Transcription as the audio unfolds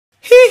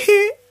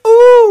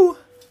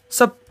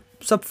Sup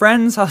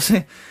friends, how's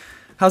it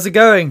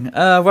going?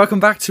 Welcome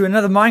back to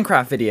another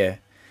Minecraft video.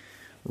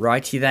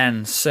 Righty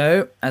then,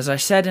 so, as I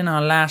said in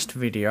our last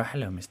video,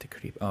 hello Mr.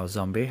 Creep, oh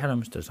Zombie, hello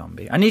Mr.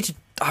 Zombie. I need to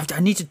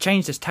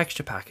change this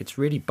texture pack, it's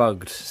really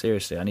bugged,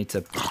 seriously, I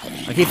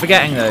keep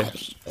forgetting though.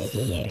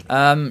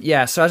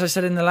 Yeah, so as I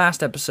said in the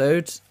last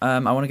episode, I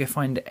want to go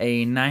find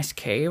a nice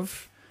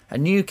cave, a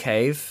new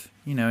cave,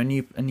 you know,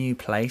 a new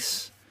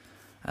place,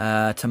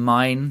 to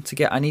mine,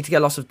 I need to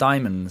get lots of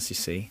diamonds, you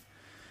see.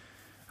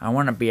 I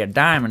want to be a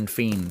diamond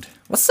fiend.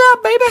 What's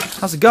up, baby?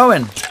 How's it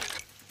going?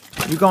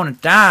 You're gonna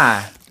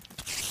die.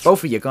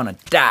 Both of you gonna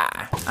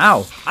die.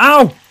 Ow!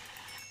 Ow!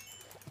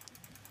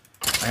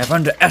 I have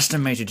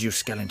underestimated you,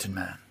 Skeleton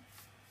Man.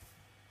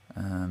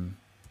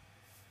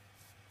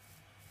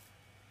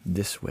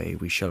 This way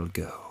we shall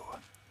go.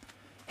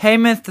 Hey,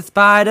 Mr.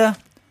 Spider.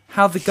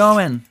 How's it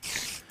going?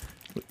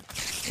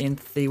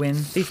 Incy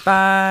Wincy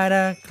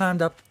Spider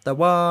climbed up the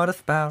water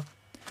spout.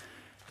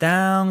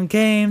 Down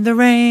came the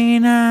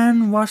rain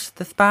and washed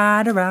the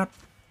spider out.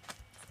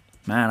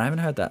 Man, I haven't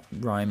heard that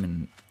rhyme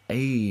in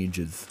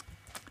ages.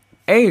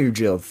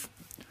 Ages.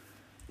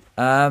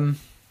 Hello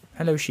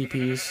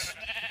sheepies.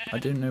 I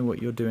don't know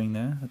what you're doing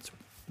there. That's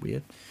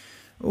weird.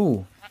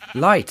 Ooh,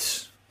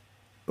 light.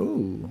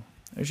 Ooh,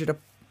 is it a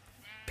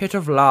pit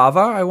of lava,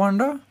 I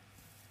wonder?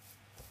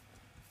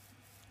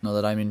 Not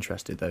that I'm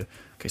interested, though.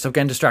 Okay, stop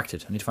getting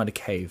distracted. I need to find a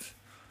cave.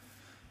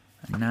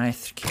 A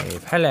nice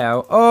cave.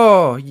 Hello.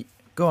 Oh,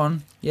 go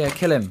on. Yeah,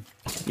 kill him.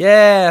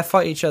 Yeah,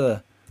 fight each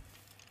other.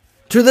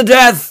 To the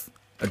death!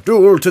 A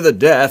duel to the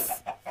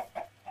death!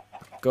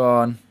 Go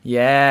on.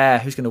 Yeah,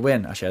 who's going to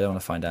win? Actually, I don't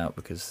want to find out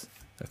because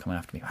they're coming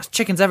after me. There's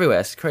chickens everywhere.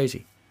 It's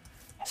crazy.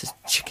 This is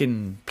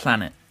chicken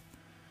planet.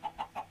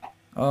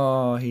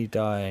 Oh, he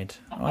died.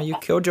 Oh, you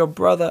killed your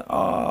brother.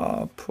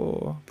 Oh,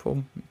 poor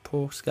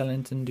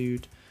skeleton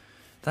dude.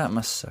 That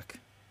must suck.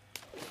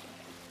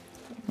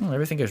 Oh,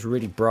 everything goes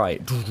really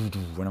bright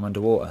when I'm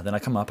underwater. Then I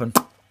come up and...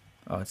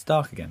 oh, it's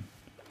dark again.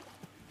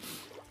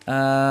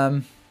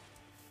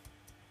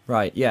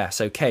 Right, yeah,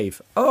 so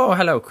cave. Oh,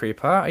 hello,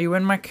 creeper. Are you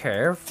in my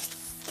cave?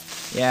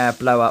 Yeah,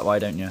 blow up, why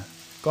don't you?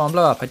 Go on,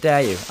 blow up. I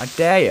dare you. I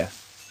dare you.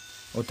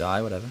 Or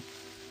die, whatever.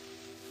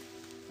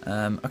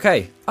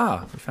 Okay.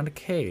 Ah, we found a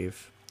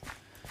cave.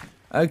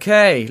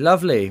 Okay,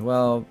 lovely.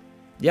 Well,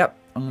 yep.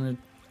 I'm going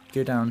to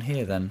go down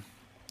here then.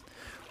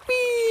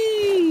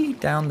 Whee!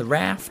 Down the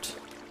raft.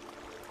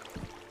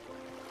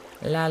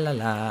 La la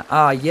la.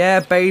 Ah,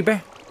 yeah,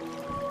 baby.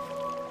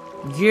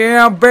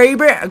 Yeah,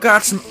 baby. I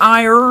got some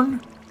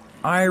iron.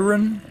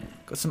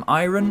 Got some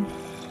iron.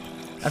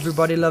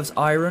 Everybody loves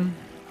iron.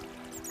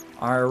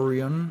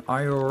 Iron.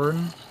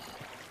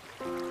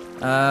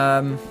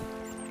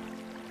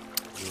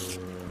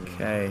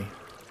 Okay.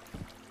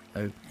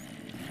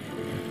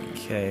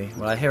 Okay.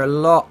 Well, I hear a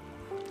lot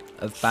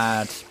of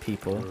bad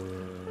people.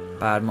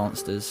 Bad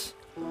monsters.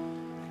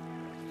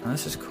 Oh,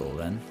 this is cool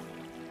then.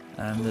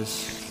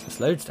 There's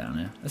loads down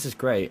here. This is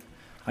great.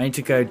 I need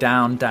to go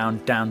down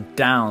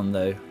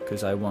though,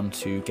 because I want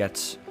to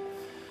get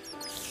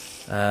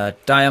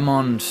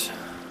diamond.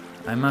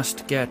 I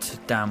must get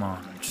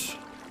diamond.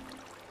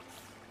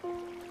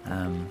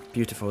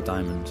 Beautiful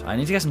diamond. I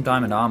need to get some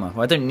diamond armor.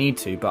 Well, I don't need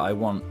to, but I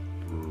want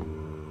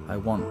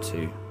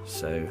to.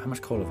 So, how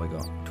much coal have I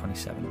got?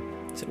 27.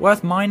 Is it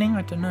worth mining?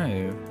 I don't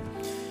know.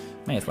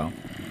 May as well.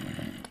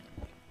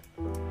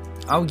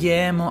 Oh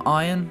yeah, more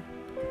iron.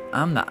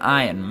 I'm the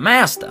Iron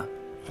Master.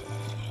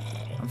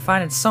 I'm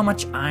finding so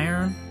much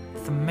iron.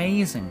 It's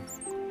amazing.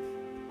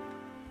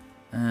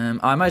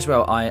 I might as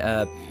well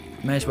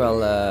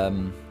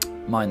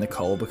mine the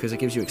coal because it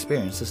gives you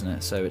experience, doesn't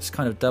it? So it's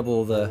kind of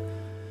double the.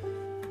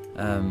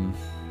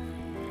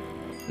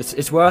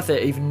 It's worth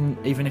it even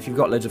if you've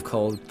got loads of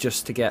coal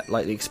just to get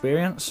like the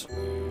experience.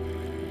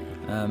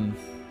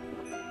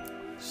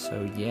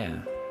 So yeah.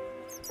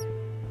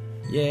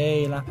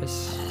 Yay,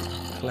 lapis!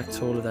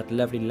 Collect all of that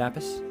lovely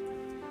lapis.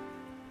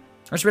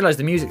 I just realised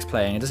the music's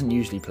playing. It doesn't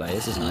usually play.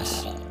 This is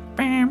nice.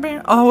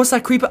 Oh, what's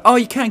that creeper? Oh,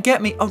 you can't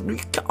get me. Oh, you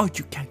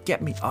can't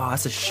get me. Oh,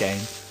 that's a shame.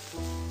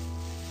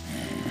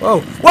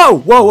 Whoa, whoa,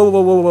 whoa, whoa,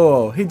 whoa, whoa,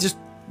 whoa. He just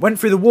went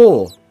through the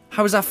wall.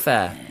 How is that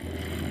fair?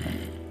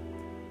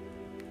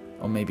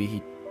 Or maybe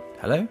he...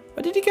 hello?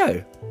 Where did he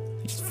go?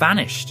 He just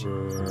vanished.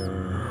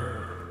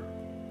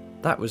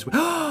 That was...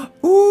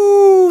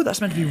 ooh, that's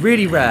meant to be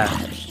really rare.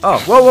 Oh,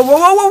 whoa, whoa, whoa,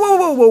 whoa,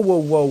 whoa, whoa, whoa, whoa,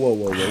 whoa, whoa,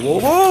 whoa, whoa,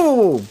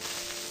 whoa.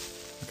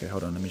 Okay,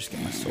 hold on, let me just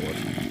get my sword.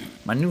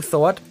 My new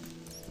sword.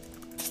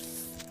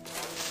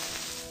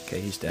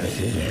 Okay, he's dead.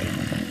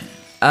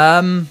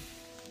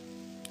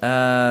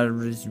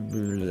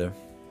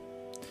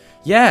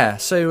 Yeah,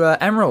 so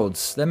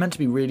emeralds, they're meant to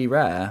be really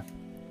rare.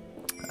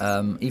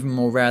 Even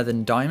more rare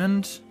than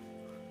diamond.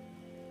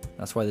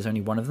 That's why there's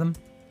only one of them.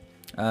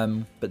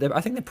 But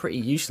I think they're pretty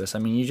useless. I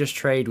mean, you just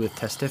trade with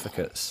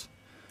testificates.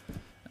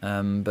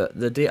 But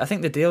I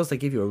think the deals they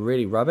give you are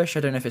really rubbish. I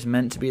don't know if it's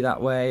meant to be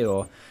that way,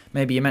 or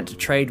maybe you're meant to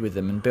trade with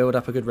them and build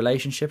up a good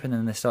relationship, and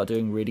then they start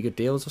doing really good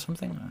deals or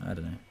something. I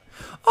don't know.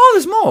 Oh,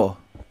 there's more!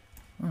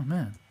 Oh,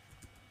 man.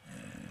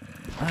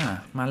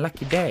 Ah, my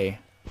lucky day.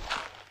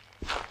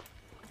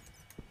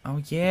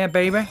 Oh yeah,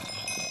 baby.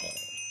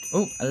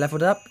 Oh, I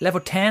leveled up. Level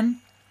 10.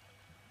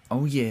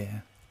 Oh yeah.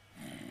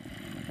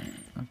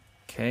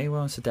 Okay,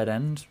 well it's a dead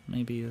end.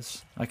 Maybe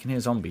it's... I can hear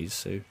zombies,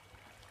 so...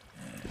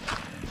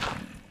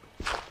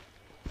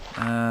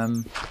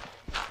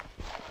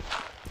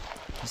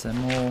 Is there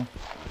more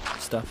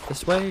stuff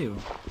this way, or...?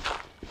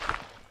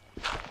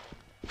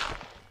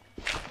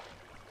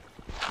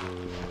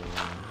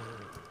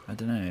 I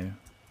don't know.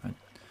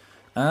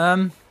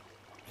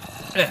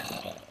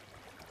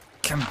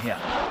 Come here.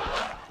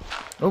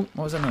 Oh,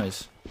 what was that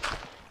noise?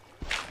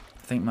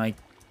 I think my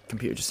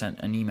computer just sent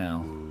an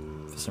email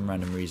for some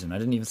random reason. I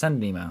didn't even send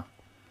an email.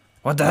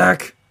 What the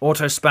heck?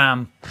 Auto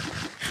spam.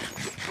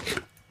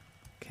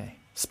 Okay.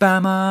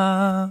 Spam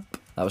up.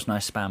 That was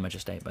nice spam I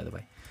just ate, by the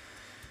way.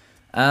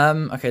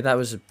 Okay, that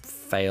was a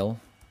fail.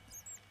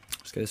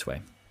 Let's go this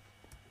way.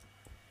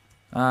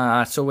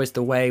 Ah, it's always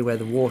the way where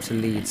the water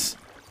leads.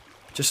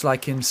 Just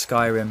like in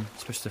Skyrim, you're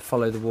supposed to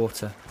follow the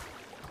water.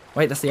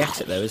 Wait, that's the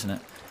exit though, isn't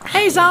it?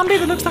 Hey zombie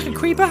that looks like a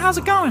creeper, how's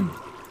it going?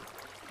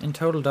 In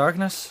total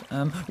darkness?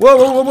 Whoa,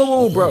 whoa, whoa,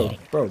 whoa, whoa,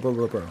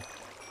 bro.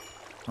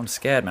 I'm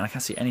scared, man. I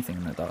can't see anything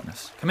in the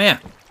darkness. Come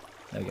here.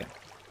 There we go.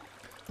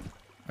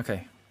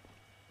 Okay.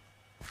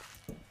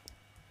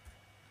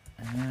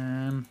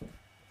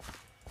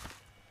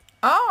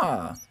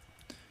 I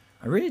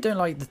really don't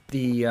like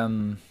the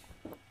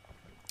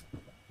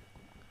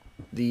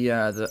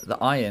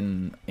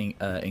iron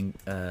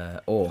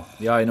ore.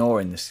 The iron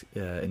ore in this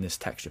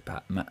texture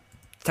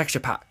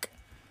pack.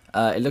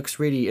 It looks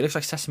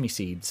like sesame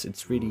seeds.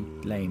 It's really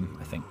lame,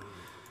 I think.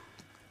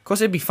 Of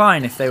course, it'd be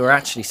fine if they were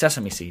actually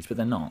sesame seeds, but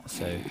they're not.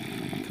 So,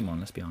 come on,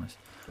 let's be honest.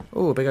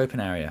 Oh, a big open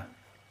area.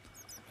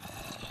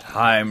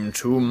 Time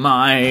to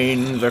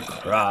mine the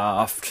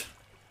craft.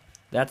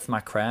 That's my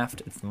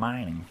craft. It's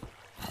mining.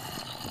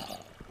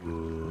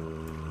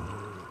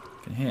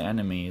 Can hear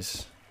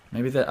enemies.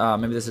 Maybe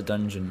there's a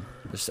dungeon.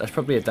 There's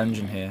probably a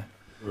dungeon here.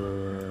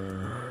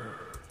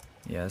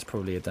 Yeah, there's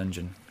probably a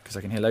dungeon because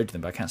I can hear loads of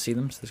them, but I can't see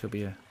them. So there's got to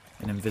be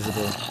an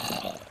invisible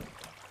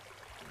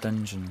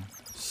dungeon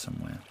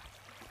somewhere.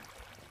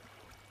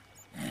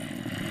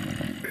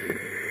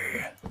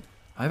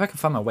 I hope I can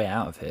find my way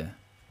out of here.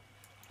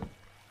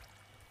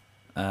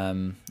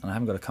 And I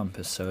haven't got a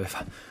compass, so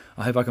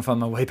I hope I can find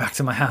my way back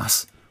to my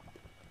house.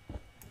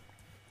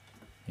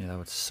 Yeah, that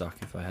would suck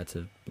if I had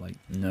to like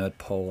nerd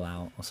pole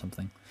out or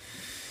something.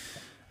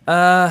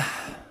 Okay.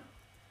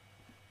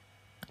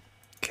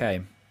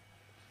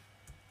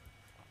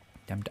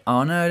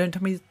 Oh no! Don't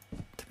tell me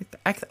the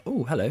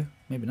oh, hello.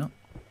 Maybe not.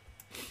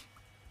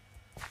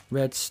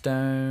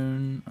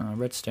 Redstone. Oh,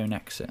 redstone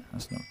exit.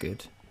 That's not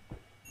good.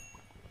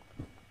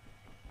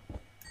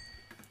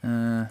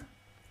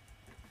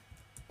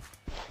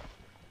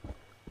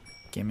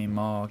 Give me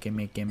more. Give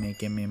me more.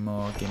 Give me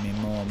more.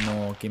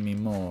 Give me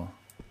more.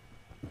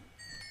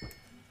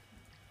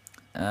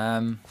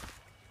 I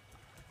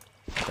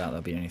doubt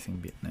there'll be anything.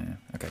 But no.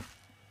 Okay.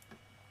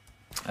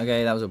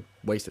 Okay, that was a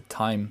waste of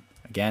time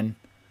again.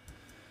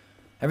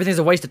 Everything's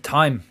a waste of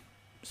time.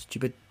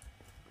 Stupid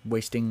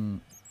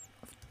wasting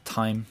of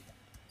time.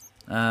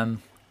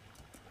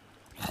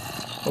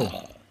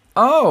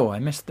 Oh, I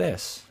missed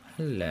this.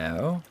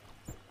 Hello.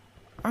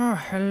 Oh,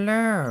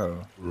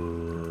 hello.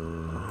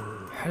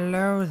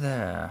 Hello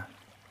there.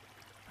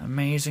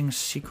 Amazing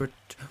secret.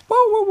 Whoa,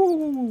 whoa, whoa,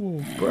 whoa,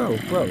 whoa,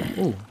 bro.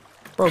 Ooh.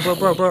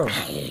 Bro.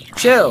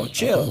 Chill.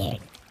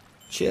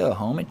 Chill,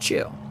 homie,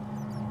 chill.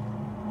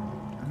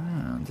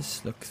 Ah,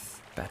 this looks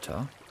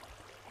better.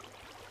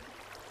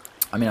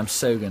 I mean, I'm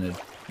so gonna,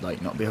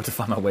 like, not be able to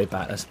find my way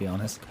back, let's be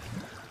honest.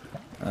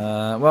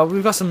 Well,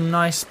 we've got some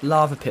nice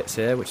lava pits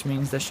here, which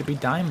means there should be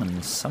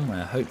diamonds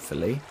somewhere,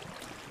 hopefully.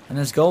 And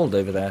there's gold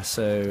over there,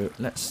 so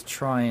let's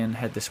try and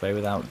head this way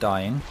without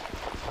dying.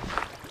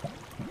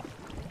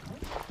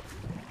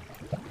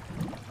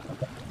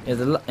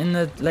 Yeah, in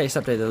the latest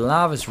update, the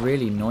lava's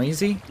really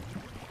noisy.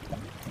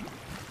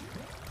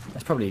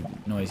 It's probably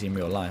noisy in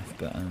real life,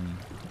 but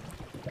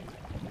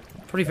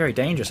probably very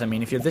dangerous. I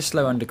mean, if you're this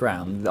low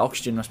underground, the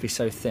oxygen must be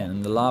so thin,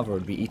 and the lava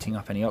would be eating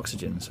up any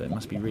oxygen, so it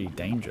must be really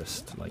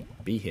dangerous to, like,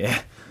 be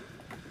here.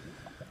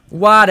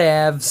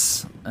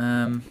 Whatevs.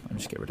 I'll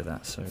just get rid of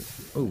that, so...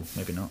 Oh,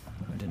 maybe not.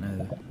 I didn't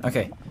know that.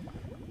 Okay.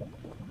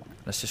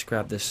 Let's just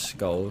grab this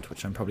gold,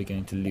 which I'm probably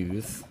going to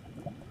lose.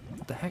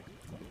 What the heck?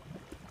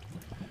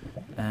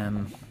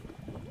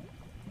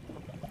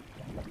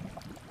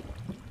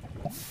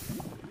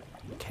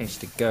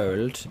 Taste of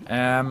gold.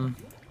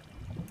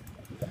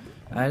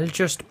 I'll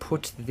just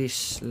put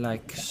this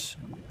like... Get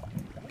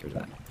rid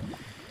of that.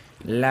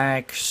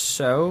 Like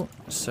so.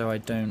 So I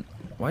don't...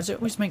 Why does it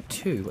always make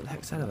two? What the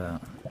heck is that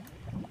about?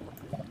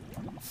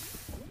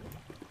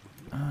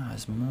 Ah,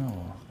 there's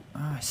more.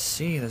 Ah, I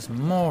see. There's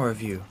more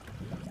of you.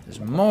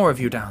 There's more of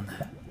you down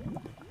there.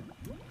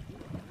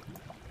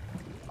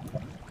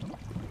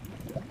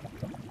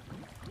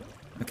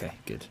 Okay,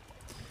 good.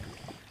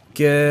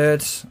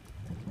 Good.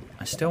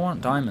 I still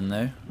want diamond,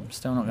 though. I'm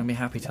still not going to be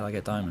happy till I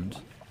get diamond.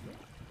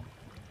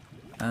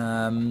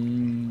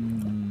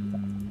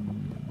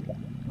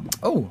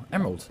 Oh,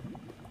 emerald.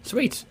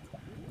 Sweet.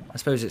 I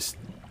suppose it's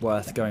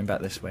worth going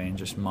back this way and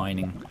just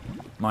mining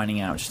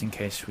out just in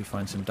case we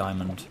find some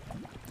diamond.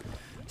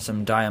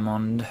 Some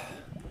diamond.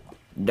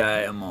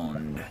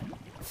 Diamond.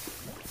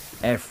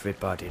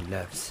 Everybody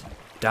loves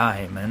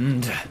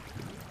diamond.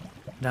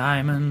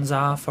 Diamonds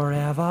are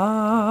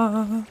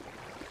forever.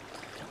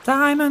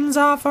 Diamonds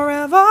are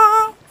forever.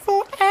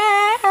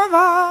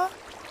 Forever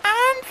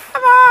and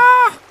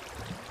ever.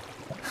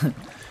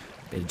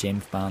 Bit of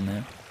James Bond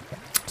there.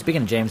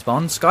 Speaking of James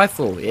Bond,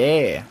 Skyfall,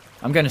 yeah.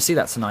 I'm going to see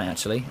that tonight,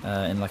 actually,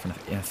 in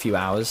a few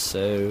hours,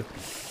 so...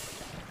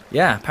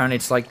 Yeah, apparently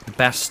it's like the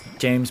best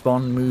James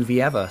Bond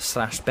movie ever,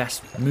 /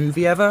 best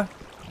movie ever.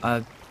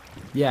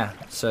 Yeah,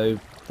 so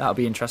that'll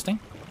be interesting.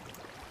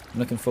 I'm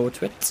looking forward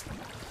to it.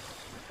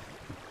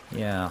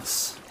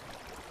 Yes.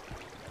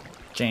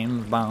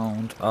 James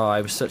Bond. Oh,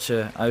 I was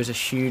a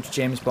huge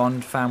James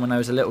Bond fan when I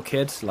was a little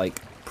kid,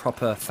 like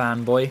proper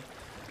fanboy.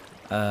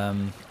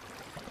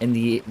 In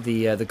the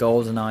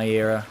GoldenEye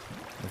era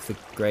of the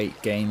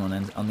great game on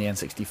the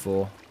N64.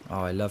 Oh,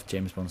 I loved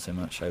James Bond so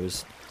much. I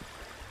was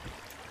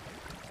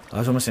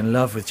almost in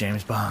love with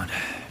James Bond.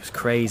 It was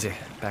crazy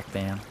back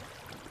then.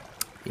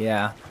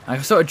 Yeah, I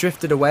sort of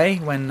drifted away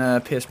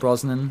when Pierce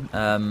Brosnan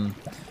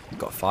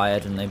got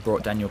fired and they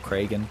brought Daniel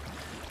Craig in.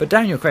 But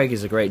Daniel Craig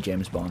is a great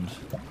James Bond.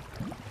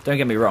 Don't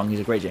get me wrong,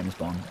 he's a great James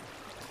Bond.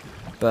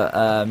 But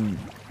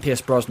Pierce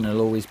Brosnan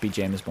will always be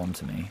James Bond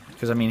to me.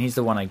 Because, I mean, he's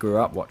the one I grew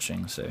up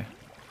watching, so...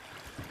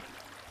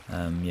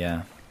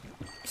 yeah.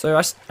 So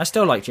I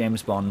still like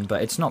James Bond,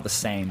 but it's not the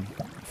same,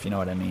 if you know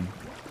what I mean.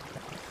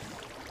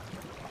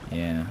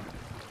 Yeah.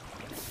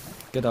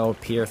 Good old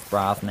Pierce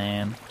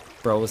Brosnan.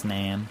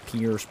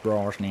 Pierce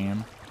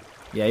Brosnan.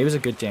 Yeah, he was a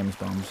good James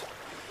Bond.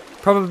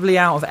 Probably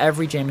out of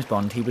every James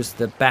Bond, he was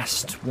the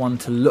best one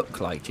to look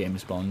like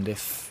James Bond,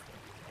 if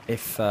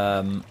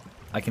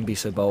I can be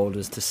so bold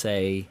as to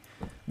say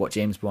what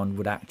James Bond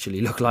would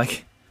actually look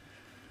like.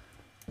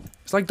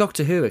 It's like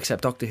Doctor Who,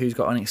 except Doctor Who's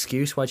got an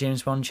excuse why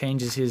James Bond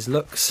changes his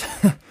looks.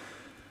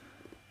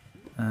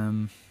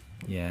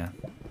 Yeah.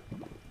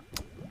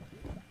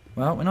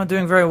 Well, we're not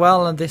doing very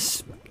well on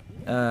this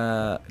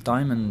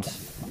diamond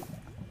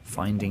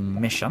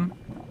finding mission.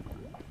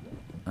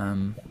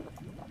 But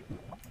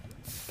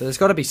there's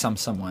got to be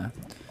somewhere.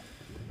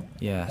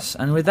 Yes,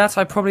 and with that,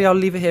 I'll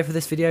leave it here for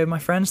this video, my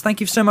friends.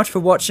 Thank you so much for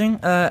watching.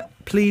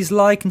 Please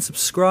like and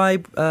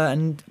subscribe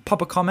and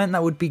pop a comment.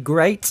 That would be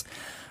great.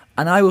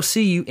 And I will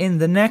see you in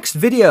the next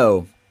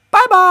video.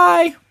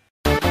 Bye-bye!